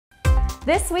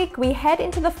This week, we head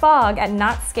into the fog at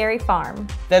Knott's Scary Farm.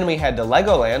 Then we head to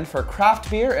Legoland for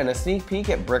craft beer and a sneak peek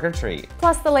at Brick or Treat.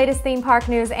 Plus the latest theme park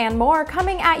news and more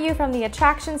coming at you from the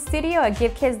attraction studio at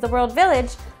Give Kids the World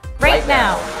Village right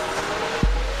now.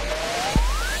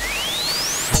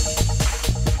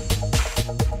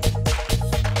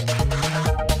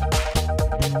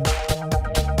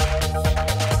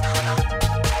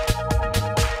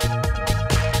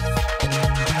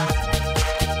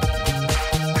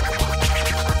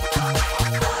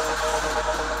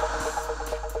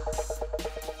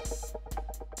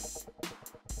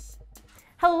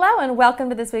 Hello and welcome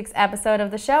to this week's episode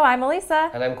of the show. I'm Elisa.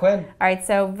 And I'm Quinn. All right,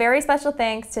 so very special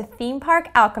thanks to Theme Park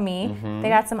Alchemy. They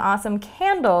got some awesome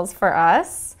candles for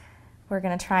us. We're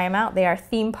going to try them out. They are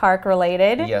theme park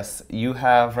related. Yes, you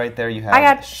have right there, you have I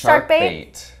got shark bait.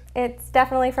 bait. It's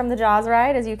definitely from the Jaws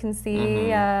ride, as you can see.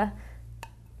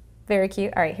 Very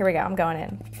cute. All right, here we go. I'm going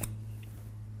in.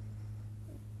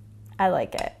 I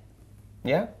like it.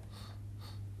 Yeah?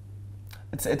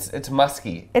 It's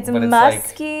musky. It's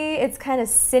musky. It's kind of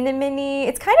cinnamony.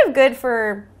 It's kind of good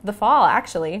for the fall,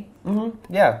 actually.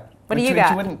 Yeah. What do you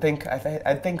got? You wouldn't think.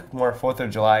 I think more 4th of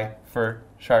July for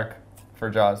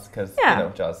Jaws, because you know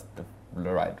Jaws the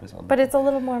ride was on. But it's a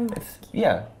little more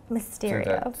mysterious.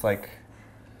 So it's like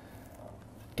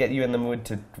get you in the mood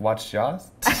to watch Jaws.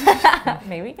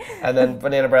 Maybe. And then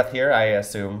banana breath here. I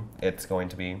assume it's going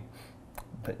to be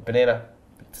banana.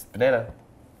 It's banana.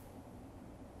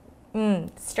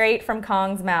 Straight from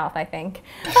Kong's mouth, I think.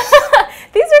 These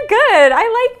are good.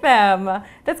 I like them.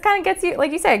 That's kind of gets you,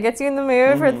 like you said, gets you in the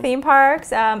mood for theme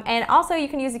parks. And also you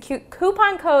can use the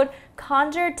coupon code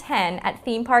CONJURE10 at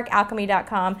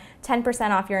themeparkalchemy.com,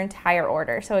 10% off your entire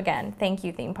order. So again, thank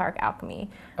you, Theme Park Alchemy.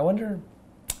 I wonder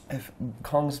if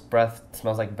Kong's breath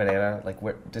smells like banana. Like,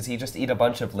 does he just eat a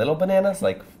bunch of little bananas?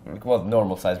 Like, well,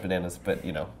 normal-sized bananas, but,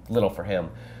 you know, little for him.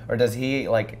 Or does he,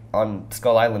 like, on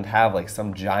Skull Island have, like,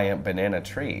 some giant banana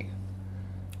tree?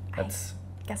 I guess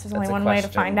there's only one way to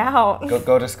find out.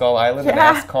 Go to Skull Island and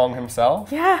ask Kong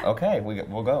himself? Yeah. Okay,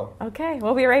 we'll go. Okay,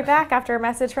 we'll be right back after a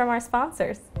message from our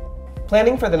sponsors.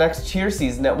 Planning for the next cheer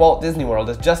season at Walt Disney World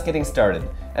is just getting started,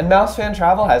 and Mouse Fan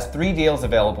Travel has 3 deals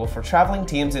available for traveling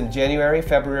teams in January,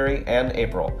 February, and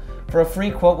April. For a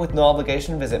free quote with no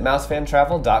obligation, visit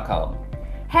mousefantravel.com.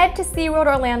 Head to SeaWorld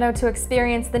Orlando to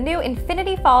experience the new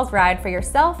Infinity Falls ride for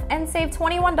yourself and save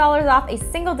 $21 off a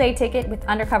single-day ticket with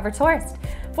Undercover Tourist.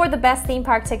 For the best theme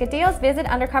park ticket deals, visit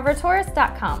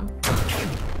undercovertourist.com.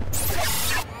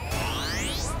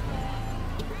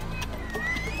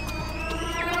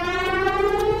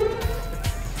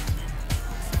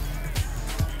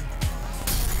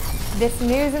 This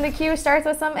news in the queue starts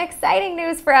with some exciting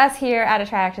news for us here at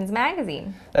Attractions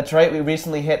Magazine. That's right, we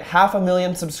recently hit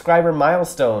 500,000 subscriber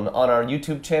milestone on our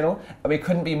YouTube channel, and we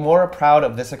couldn't be more proud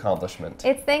of this accomplishment.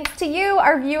 It's thanks to you,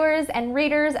 our viewers and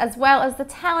readers, as well as the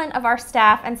talent of our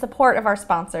staff and support of our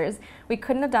sponsors. We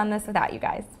couldn't have done this without you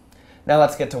guys. Now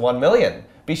let's get to 1 million.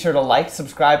 Be sure to like,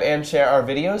 subscribe, and share our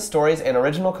videos, stories, and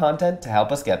original content to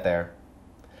help us get there.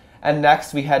 And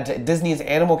next, we head to Disney's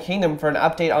Animal Kingdom for an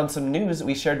update on some news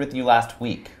we shared with you last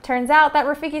week. Turns out that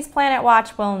Rafiki's Planet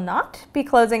Watch will not be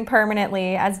closing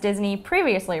permanently, as Disney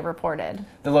previously reported.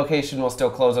 The location will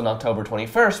still close on October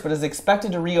 21st, but is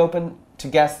expected to reopen to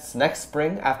guests next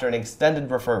spring after an extended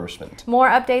refurbishment. More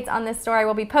updates on this story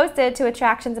will be posted to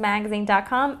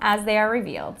attractionsmagazine.com as they are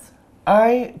revealed.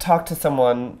 I talked to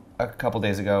someone a couple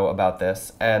days ago about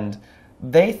this, and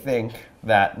they think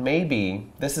that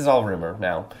maybe, this is all rumor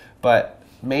now, but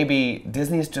maybe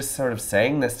Disney's just sort of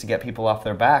saying this to get people off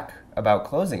their back about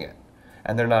closing it.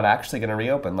 And they're not actually going to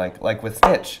reopen, like with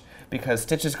Stitch, because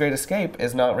Stitch's Great Escape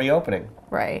is not reopening.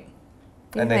 Right.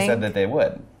 And they said that they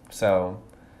would. So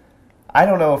I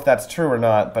don't know if that's true or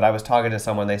not, but I was talking to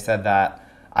someone, they said that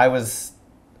I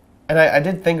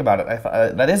did think about it. I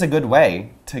thought that is a good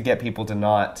way to get people to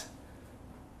not,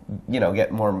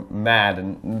 get more mad,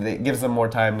 and it gives them more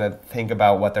time to think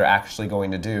about what they're actually going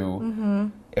to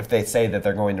do if they say that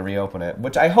they're going to reopen it,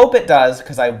 which I hope it does,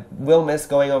 because I will miss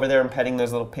going over there and petting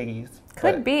those little piggies.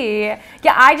 Could be.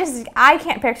 Yeah, I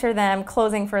can't picture them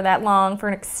closing for that long for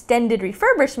an extended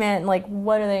refurbishment. Like,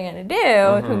 what are they going to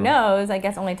do? Who knows? I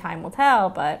guess only time will tell,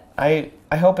 but I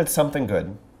hope it's something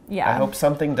good. Yeah. I hope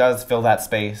something does fill that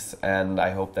space, and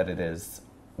I hope that it is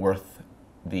worth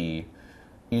the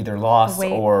either loss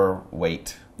or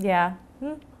wait. Yeah.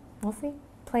 We'll see.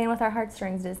 Playing with our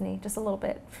heartstrings, Disney, just a little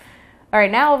bit. All right,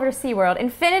 now over to SeaWorld.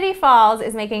 Infinity Falls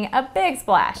is making a big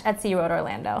splash at SeaWorld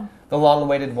Orlando. The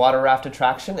long-awaited water raft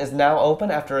attraction is now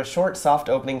open after a short, soft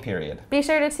opening period. Be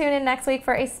sure to tune in next week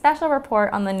for a special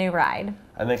report on the new ride.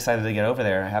 I'm excited to get over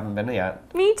there. I haven't been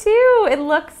yet. Me too. It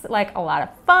looks like a lot of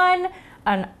fun,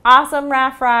 an awesome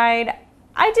raft ride.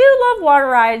 I do love water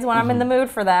rides when I'm in the mood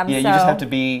for them. Yeah, so you just have to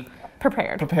be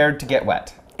prepared to get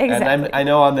wet. Exactly. And I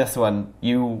know on this one,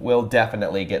 you will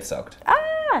definitely get soaked.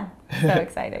 So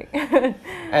exciting.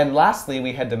 And lastly,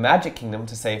 we head to Magic Kingdom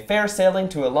to say fair sailing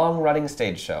to a long-running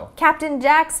stage show. Captain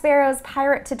Jack Sparrow's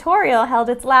Pirate Tutorial held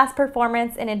its last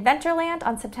performance in Adventureland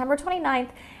on September 29th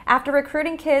after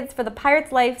recruiting kids for the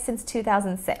Pirate's Life since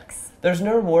 2006. There's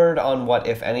no word on what,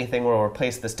 if anything, will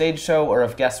replace the stage show or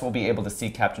if guests will be able to see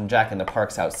Captain Jack in the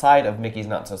parks outside of Mickey's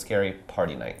Not So Scary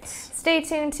Party Nights. Stay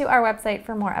tuned to our website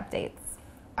for more updates.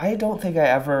 I don't think I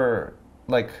ever,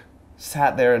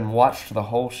 sat there and watched the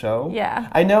whole show. Yeah.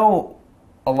 I know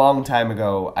a long time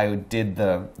ago I did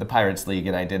the Pirates League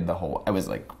and I did I was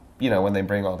when they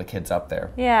bring all the kids up there.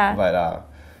 Yeah. But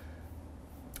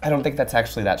I don't think that's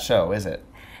actually that show, is it?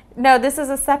 No, this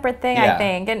is a separate thing, I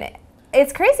think. And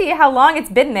it's crazy how long it's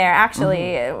been there,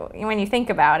 actually, when you think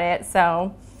about it.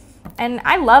 So, and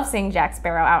I love seeing Jack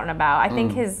Sparrow out and about. I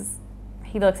think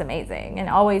he looks amazing and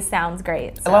always sounds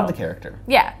great. So. I love the character.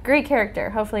 Yeah, great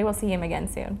character. Hopefully we'll see him again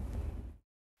soon.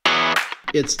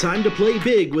 It's time to play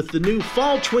big with the new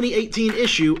Fall 2018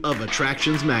 issue of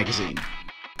Attractions Magazine.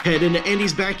 Head into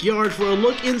Andy's backyard for a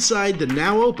look inside the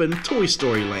now-open Toy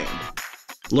Story Land.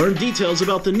 Learn details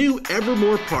about the new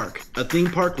Evermore Park, a theme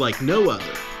park like no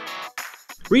other.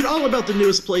 Read all about the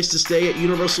newest place to stay at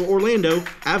Universal Orlando,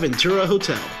 Aventura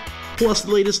Hotel. Plus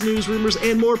the latest news, rumors,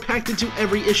 and more packed into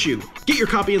every issue. Get your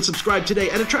copy and subscribe today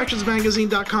at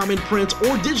attractionsmagazine.com in print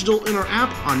or digital in our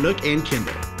app on Nook and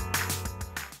Kindle.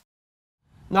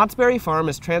 Knott's Berry Farm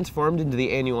is transformed into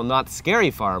the annual Knott's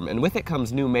Scary Farm, and with it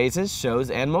comes new mazes,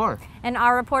 shows, and more. And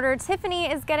our reporter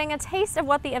Tiffany is getting a taste of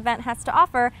what the event has to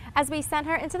offer as we send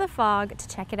her into the fog to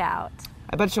check it out.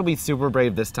 I bet she'll be super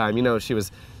brave this time. You know, she was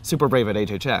super brave at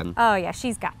HHN. Oh yeah,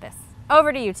 she's got this.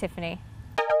 Over to you, Tiffany.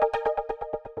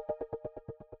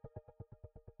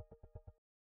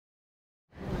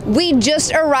 We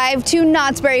just arrived to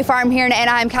Knott's Berry Farm here in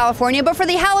Anaheim, California, but for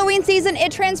the Halloween season,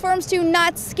 it transforms to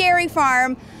Knott's Scary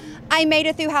Farm. I made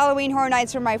it through Halloween Horror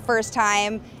Nights for my first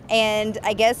time, and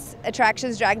I guess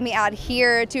attractions dragged me out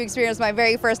here to experience my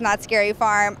very first Knott's Scary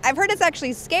Farm. I've heard it's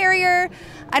actually scarier.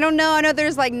 I don't know. I know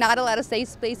there's not a lot of safe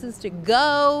spaces to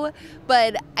go,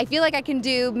 but I feel like I can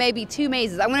do maybe 2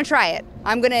 mazes. I'm gonna try it.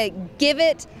 I'm gonna give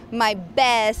it my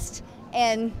best,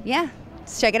 and yeah,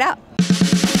 let's check it out.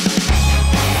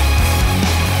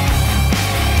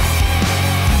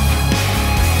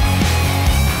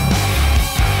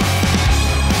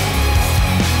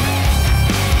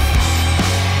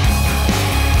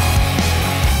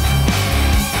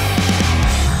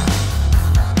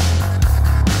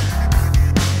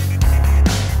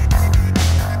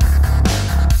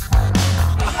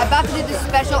 About to do the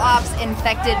special ops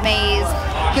infected maze.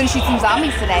 Gonna shoot some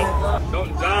zombies today.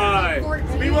 Don't die.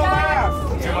 We will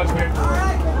laugh. Too much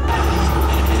paper.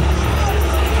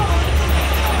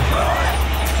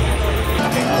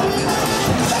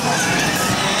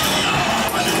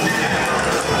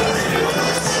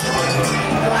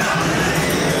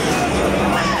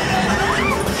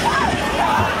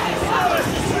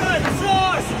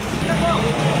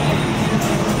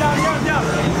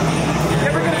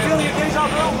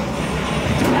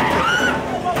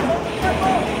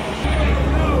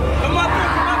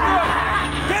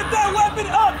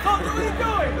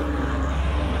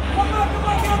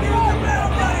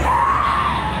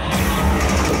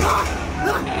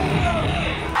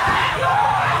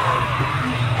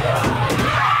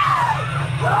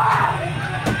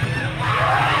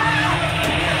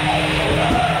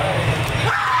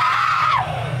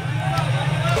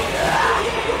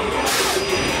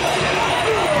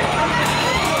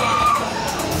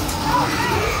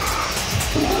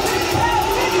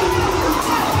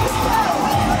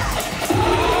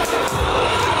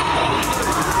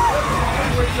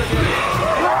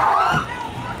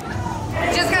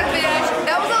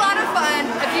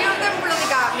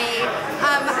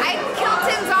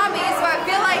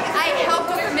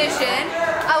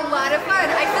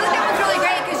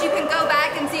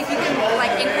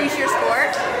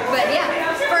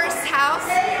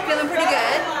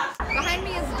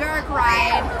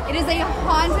 It is a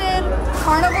haunted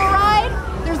carnival ride.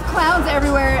 There's clowns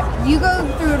everywhere. You go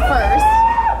through it first,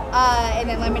 and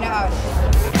then let me know how it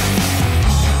is.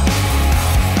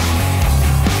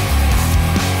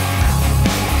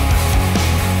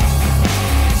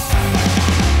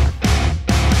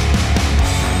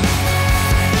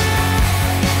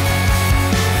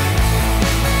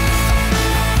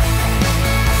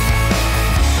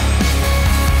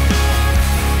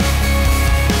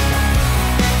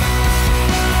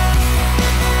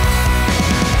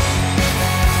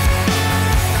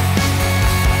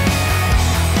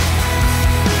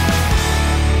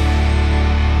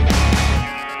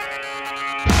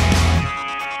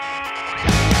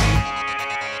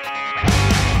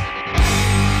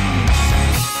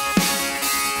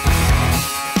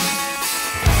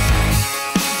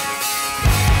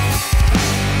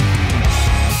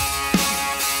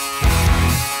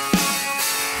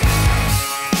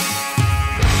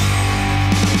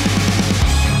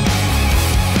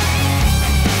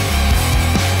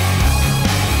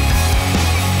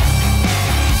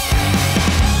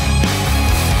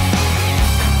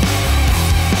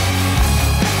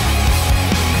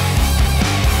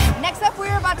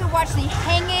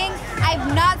 hanging.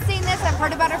 I've not seen this. I've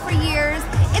heard about it for years.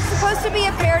 It's supposed to be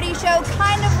a parody show,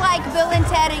 kind of like Bill and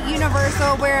Ted at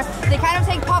Universal, where they kind of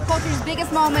take pop culture's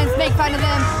biggest moments, make fun of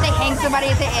them, they hang somebody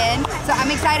at the end. So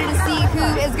I'm excited to see who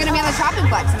is going to be on the chopping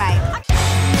block tonight.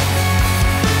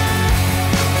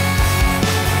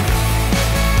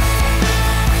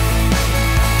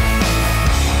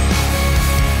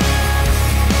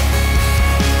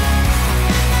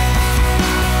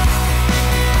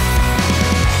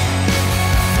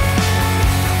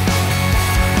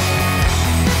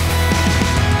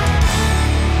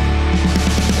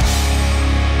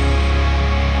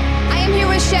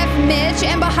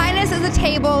 And behind us is a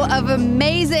table of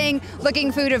amazing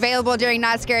looking food available during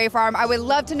Knott's Scary Farm. I would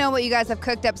love to know what you guys have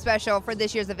cooked up special for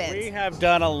this year's event. We have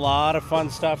done a lot of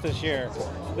fun stuff this year.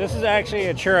 This is actually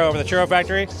a churro over the churro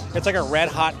factory. It's like a red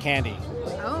hot candy.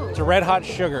 Oh. It's a red hot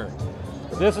sugar.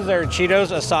 This is our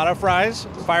Cheetos asada fries,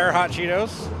 fire hot Cheetos.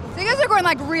 So you guys are going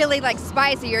like really like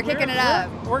spicy. You're kicking it up.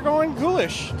 We're going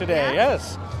ghoulish today, Yeah?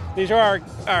 yes. These are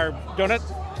our donut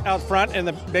out front in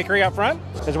the bakery out front,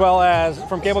 as well as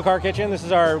from Cable Car Kitchen. This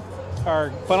is our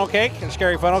funnel cake, a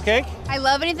scary funnel cake. I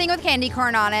love anything with candy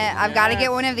corn on it. I've got to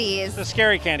get one of these. It's a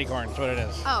scary candy corn is what it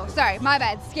is. Oh, sorry, my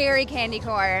bad. Scary candy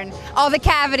corn. All the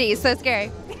cavities, so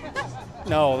scary.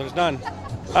 No, there's none.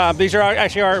 These are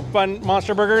actually our fun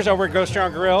monster burgers over at Ghost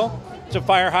Town Grill. It's a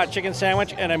fire hot chicken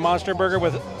sandwich and a monster burger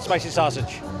with spicy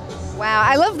sausage. Wow,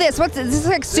 I love this. What's this? This is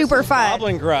like super fun.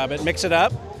 Goblin grub. It mix it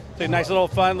up. It's a nice little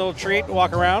fun little treat to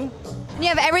walk around. You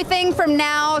have everything from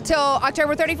now till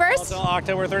October 31st? Until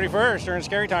October 31st during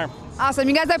scary time. Awesome.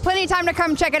 You guys have plenty of time to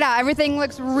come check it out. Everything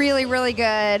looks really, really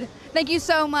good. Thank you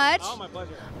so much. Oh, my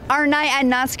pleasure. Our night at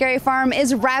Knott's Scary Farm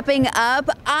is wrapping up.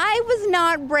 I was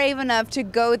not brave enough to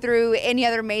go through any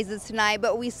other mazes tonight,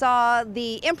 but we saw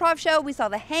the improv show, we saw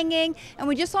the hanging, and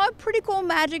we just saw a pretty cool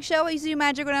magic show. I used to do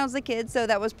magic when I was a kid, so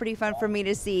that was pretty fun for me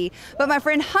to see. But my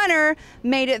friend Hunter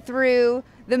made it through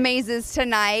the mazes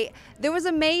tonight. There was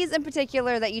a maze in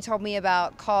particular that you told me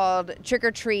about called Trick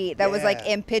or Treat that was like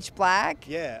in pitch black.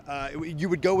 Yeah, you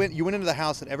would go in, you went into the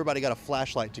house and everybody got a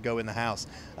flashlight to go in the house.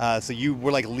 So you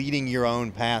were like leading your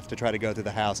own path to try to go through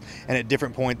the house. And at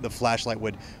different points the flashlight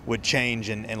would change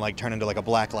and like turn into like a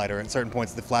black light, or at certain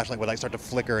points the flashlight would like start to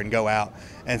flicker and go out.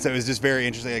 And so it was just very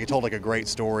interesting. Like, it told like a great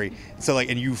story. So like,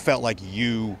 and you felt like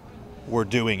you were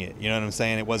doing it. You know what I'm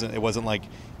saying? It wasn't like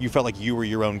you felt like you were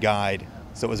your own guide.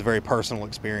 So it was a very personal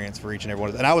experience for each and every one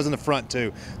of them. And I was in the front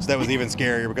too, so that was even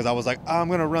scarier because I was like, I'm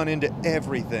gonna run into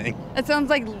everything. That sounds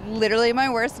like literally my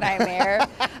worst nightmare.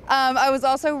 I was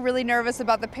also really nervous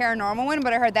about the paranormal one,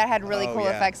 but I heard that had really cool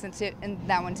effects in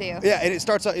that one too. Yeah, and it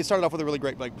started off with a really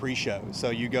great like pre-show.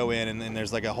 So you go in and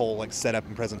there's like a whole like setup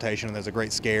and presentation, and there's a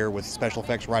great scare with special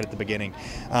effects right at the beginning.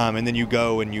 And then you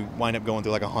go and you wind up going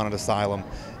through like a haunted asylum,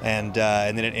 and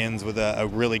then it ends with a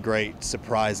really great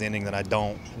surprise ending that I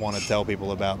don't want to tell people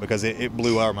about because it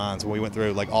blew our minds when we went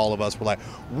through. Like all of us were like,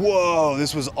 whoa,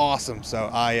 this was awesome. So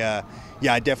I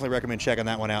definitely recommend checking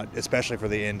that one out, especially for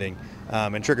the ending,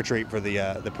 and Trick or Treat for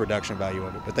the production value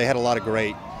of it. But they had a lot of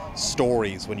great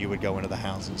stories when you would go into the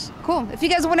houses. Cool. If you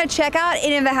guys want to check out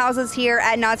any of the houses here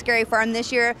at Knott's Scary Farm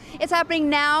this year, it's happening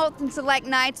now in select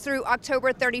nights through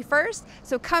October 31st.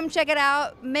 So come check it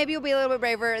out. Maybe you'll be a little bit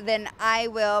braver than I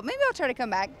will. Maybe I'll try to come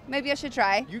back. Maybe I should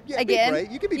try again. Be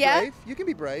brave. You can be brave. You can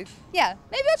be brave. Yeah.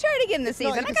 Maybe I'll try it again this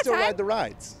season. You can still ride the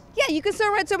rides. Yeah, you can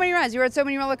still ride so many rides. You rode so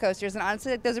many roller coasters, and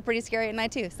honestly, like, those are pretty scary at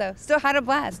night too. So still had a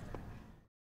blast.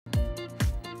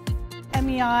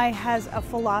 MEI has a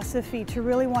philosophy to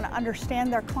really want to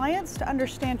understand their clients, to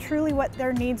understand truly what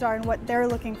their needs are and what they're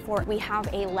looking for. We have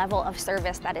a level of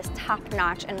service that is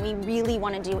top-notch, and we really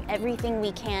want to do everything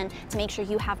we can to make sure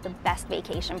you have the best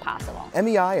vacation possible.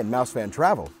 MEI and MouseFan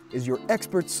Travel is your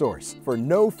expert source for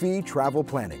no-fee travel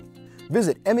planning.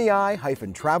 Visit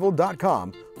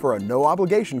MEI-travel.com for a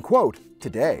no-obligation quote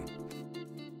today.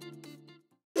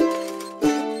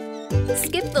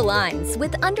 Skip the lines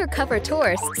with undercover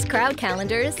tourists, crowd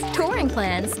calendars, touring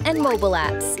plans, and mobile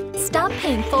apps. Stop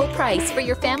paying full price for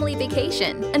your family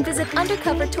vacation and visit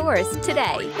Undercover Tours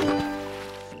today.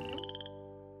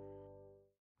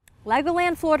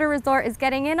 Legoland Florida Resort is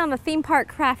getting in on the theme park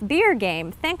craft beer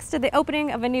game thanks to the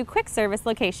opening of a new quick service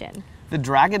location. The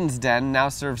Dragon's Den now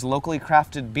serves locally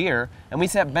crafted beer, and we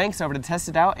sent Banks over to test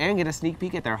it out and get a sneak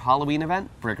peek at their Halloween event,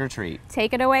 Brick or Treat.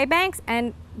 Take it away, Banks,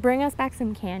 and bring us back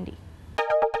some candy.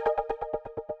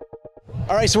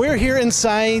 All right, so we're here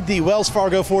inside the Wells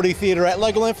Fargo 4D Theater at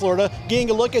Legoland, Florida, getting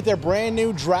a look at their brand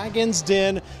new Dragon's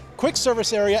Den quick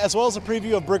service area, as well as a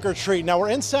preview of Brick or Treat. Now we're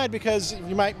inside because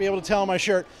you might be able to tell on my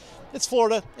shirt, it's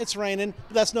Florida, it's raining,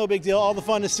 but that's no big deal. All the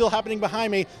fun is still happening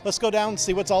behind me. Let's go down and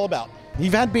see what's all about.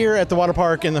 You've had beer at the water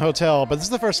park and the hotel, but this is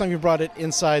the first time you've brought it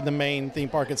inside the main theme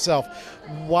park itself.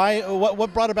 Why?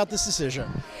 What brought about this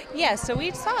decision? Yeah, so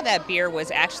we saw that beer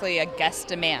was actually a guest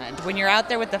demand. When you're out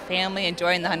there with the family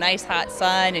enjoying the nice hot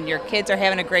sun and your kids are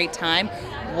having a great time,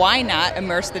 why not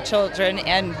immerse the children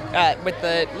and with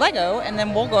the Lego, and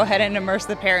then we'll go ahead and immerse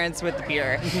the parents with the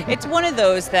beer. It's one of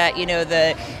those that, you know,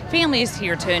 the family is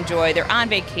here to enjoy. They're on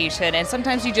vacation, and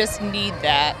sometimes you just need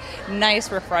that nice,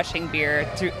 refreshing beer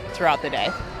throughout the day.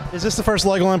 Is this the first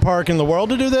Legoland park in the world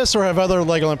to do this, or have other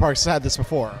Legoland parks had this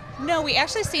before? No, we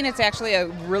actually seen it's actually a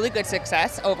really good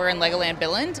success over in Legoland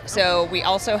Billund. So we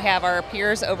also have our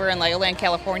peers over in Legoland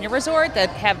California Resort that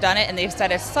have done it, and they've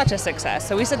said it's such a success.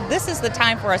 So we said this is the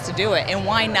time for us to do it, and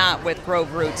why not with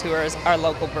Grove Roots, who is our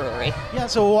local brewery? Yeah,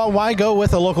 so why go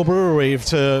with a local brewery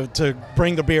to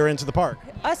bring the beer into the park?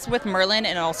 Us with Merlin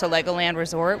and also Legoland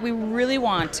Resort, we really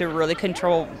want to really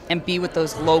control and be with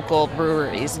those local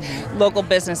breweries, local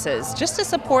businesses, just to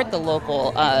support the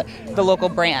local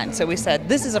brand. So we said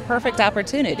this is a perfect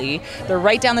opportunity. They're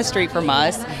right down the street from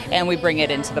us, and we bring it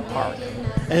into the park.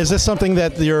 And is this something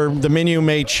that the menu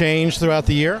may change throughout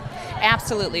the year?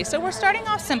 Absolutely. So we're starting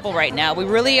off simple right now. We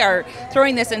really are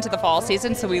throwing this into the fall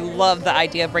season, so we love the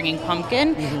idea of bringing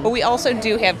pumpkin. But we also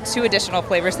do have 2 additional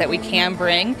flavors that we can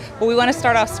bring. But we want to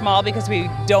start off small because we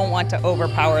don't want to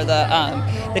overpower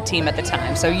the team at the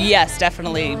time. So yes,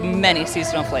 definitely many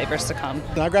seasonal flavors to come.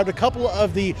 I grabbed a couple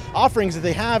of the offerings that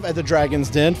they have at the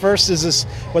Dragon's Den. First is this,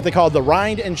 what they call the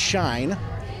Rind and Shine.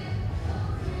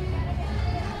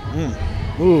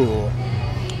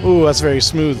 Ooh, that's very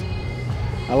smooth.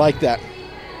 I like that.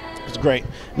 It's great.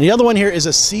 And the other one here is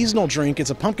a seasonal drink.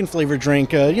 It's a pumpkin flavored drink,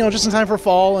 just in time for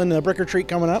fall and a brick or treat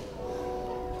coming up.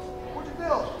 What'd you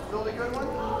build? Build a good one?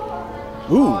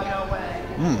 Ooh. Oh, no way.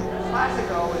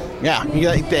 Classic always. Yeah, you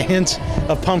got the hint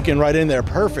of pumpkin right in there.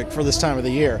 Perfect for this time of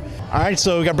the year. All right,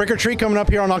 so we got brick or treat coming up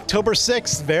here on October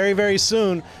 6th, very, very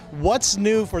soon. What's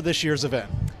new for this year's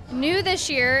event? New this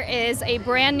year is a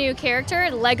brand new character,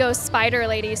 Lego Spider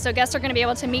Lady. So guests are going to be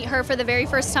able to meet her for the very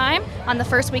first time on the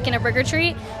first weekend of Brick or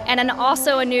Treat. And then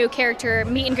also a new character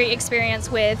meet and greet experience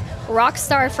with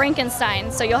Rockstar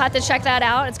Frankenstein. So you'll have to check that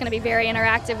out. It's going to be very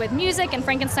interactive with music, and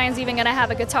Frankenstein's even going to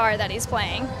have a guitar that he's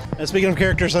playing. And speaking of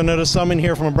characters, I noticed some in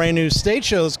here from a brand new stage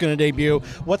show that's going to debut.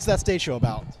 What's that stage show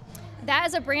about? That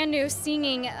is a brand new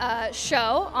singing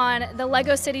show on the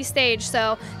Lego City stage.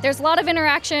 So there's a lot of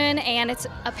interaction, and it's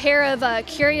a pair of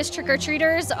curious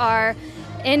trick-or-treaters are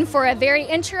in for a very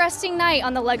interesting night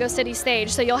on the Lego City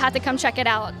stage. So you'll have to come check it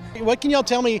out. What can y'all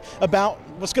tell me about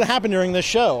what's going to happen during this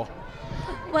show?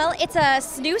 Well, it's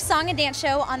a new song and dance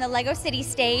show on the Lego City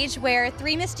stage where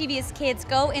 3 mischievous kids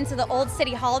go into the old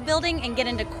City Hall building and get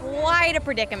into quite a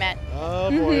predicament.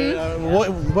 Oh boy.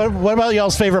 What about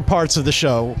y'all's favorite parts of the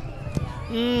show?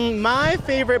 My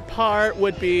favorite part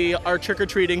would be our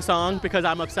trick-or-treating song, because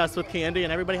I'm obsessed with candy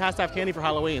and everybody has to have candy for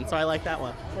Halloween, so I like that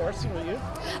one. Of course, what you?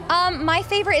 My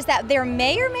favorite is that there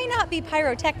may or may not be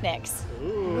pyrotechnics.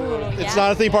 It's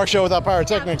not a theme park show without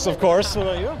pyrotechnics, of course. What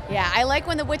about you? Yeah, I like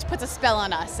when the witch puts a spell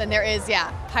on us, and there is,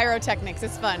 pyrotechnics.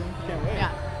 It's fun. Can't wait.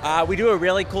 Yeah. We do a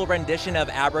really cool rendition of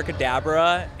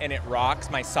Abracadabra, and it rocks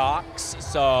my socks,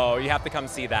 so you have to come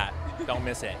see that. Don't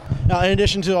miss it. Now, in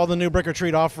addition to all the new Brick or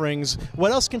Treat offerings,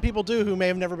 what else can people do who may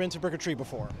have never been to Brick or Treat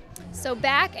before? So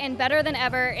back and better than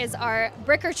ever is our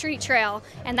Brick or Treat Trail,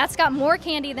 and that's got more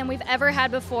candy than we've ever had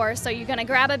before. So you're gonna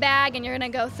grab a bag and you're gonna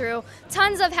go through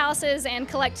tons of houses and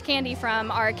collect candy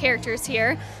from our characters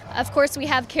here. Of course, we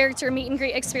have character meet and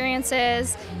greet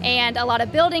experiences and a lot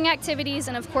of building activities,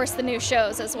 and of course the new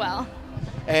shows as well.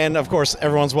 And of course,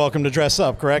 everyone's welcome to dress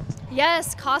up, correct?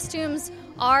 Yes, costumes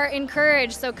are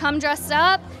encouraged, so come dressed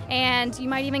up and you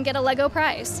might even get a Lego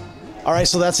prize. All right,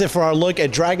 so that's it for our look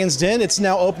at Dragon's Den. It's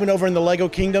now open over in the Lego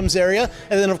Kingdoms area.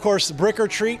 And then, of course, Brick or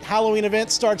Treat Halloween event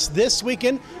starts this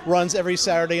weekend, runs every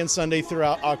Saturday and Sunday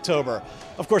throughout October.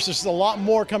 Of course, there's a lot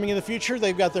more coming in the future.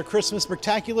 They've got their Christmas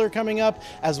Spectacular coming up,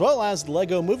 as well as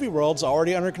Lego Movie World's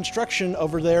already under construction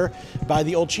over there by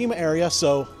the Old Chima area,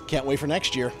 so can't wait for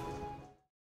next year.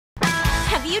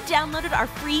 Have you downloaded our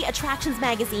free Attractions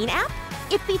Magazine app?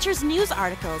 It features news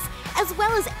articles, as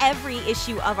well as every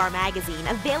issue of our magazine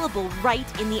available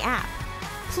right in the app.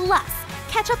 Plus,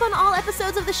 catch up on all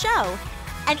episodes of the show,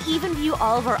 and even view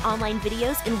all of our online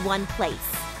videos in one place.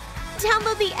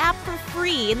 Download the app for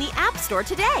free in the App Store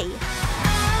today.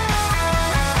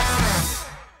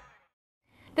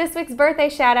 This week's birthday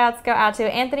shout-outs go out to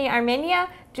Anthony Armenia,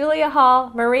 Julia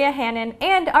Hall, Maria Hannon,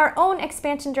 and our own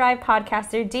Expansion Drive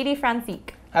podcaster, Didi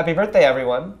Francique. Happy birthday,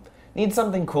 everyone! Need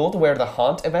something cool to wear to the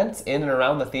Haunt events in and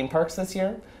around the theme parks this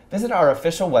year? Visit our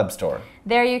official web store.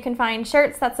 There you can find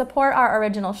shirts that support our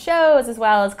original shows, as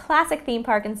well as classic theme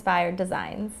park inspired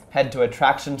designs. Head to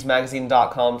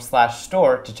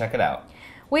attractionsmagazine.com/store to check it out.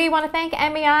 We want to thank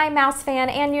MEI, Mouse Fan,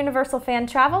 and Universal Fan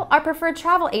Travel, our preferred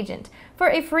travel agent. For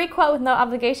a free quote with no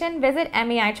obligation, visit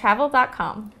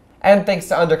meitravel.com. And thanks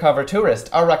to Undercover Tourist,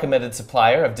 our recommended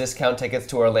supplier of discount tickets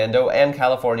to Orlando and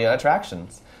California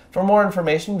attractions. For more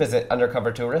information, visit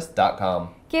undercovertourist.com.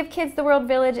 Give Kids the World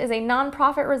Village is a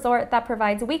nonprofit resort that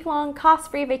provides week-long,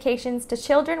 cost-free vacations to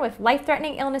children with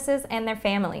life-threatening illnesses and their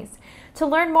families. To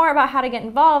learn more about how to get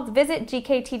involved, visit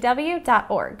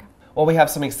gktw.org. Well, we have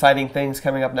some exciting things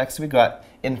coming up next week. We've got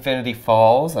Infinity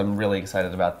Falls. I'm really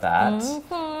excited about that.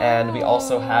 And we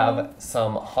also have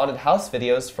some haunted house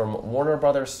videos from Warner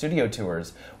Brothers Studio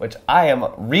Tours, which I am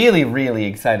really, really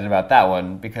excited about that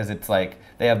one because it's like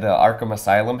they have the Arkham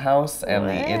Asylum house and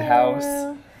the It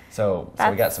House. So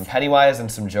we got some Pennywise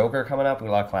and some Joker coming up. We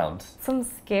got a lot of clowns. Some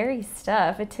scary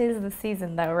stuff. It is the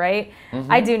season, though, right?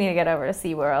 I do need to get over to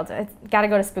SeaWorld. Got to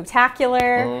go to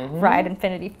Spooktacular, ride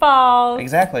Infinity Falls.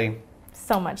 Exactly.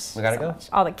 So much. We gotta go.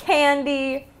 All the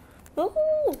candy. Ooh.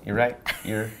 You're right.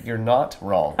 You're not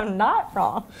wrong. I'm not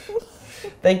wrong.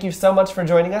 Thank you so much for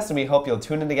joining us, and we hope you'll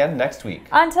tune in again next week.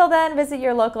 Until then, visit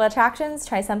your local attractions,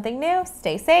 try something new,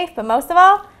 stay safe, but most of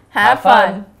all, have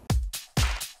fun.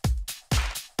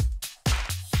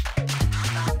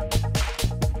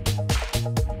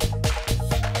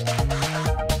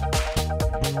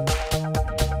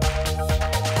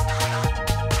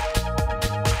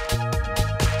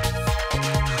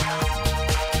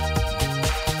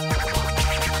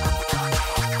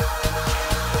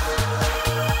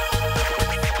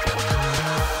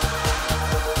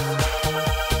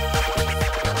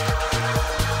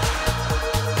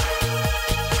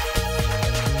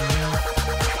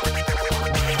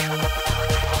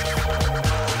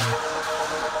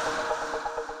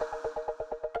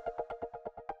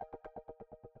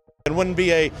 It wouldn't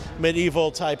be a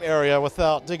medieval type area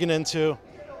without digging into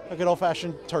a good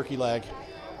old-fashioned turkey leg.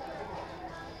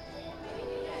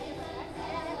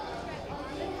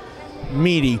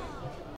 Meaty.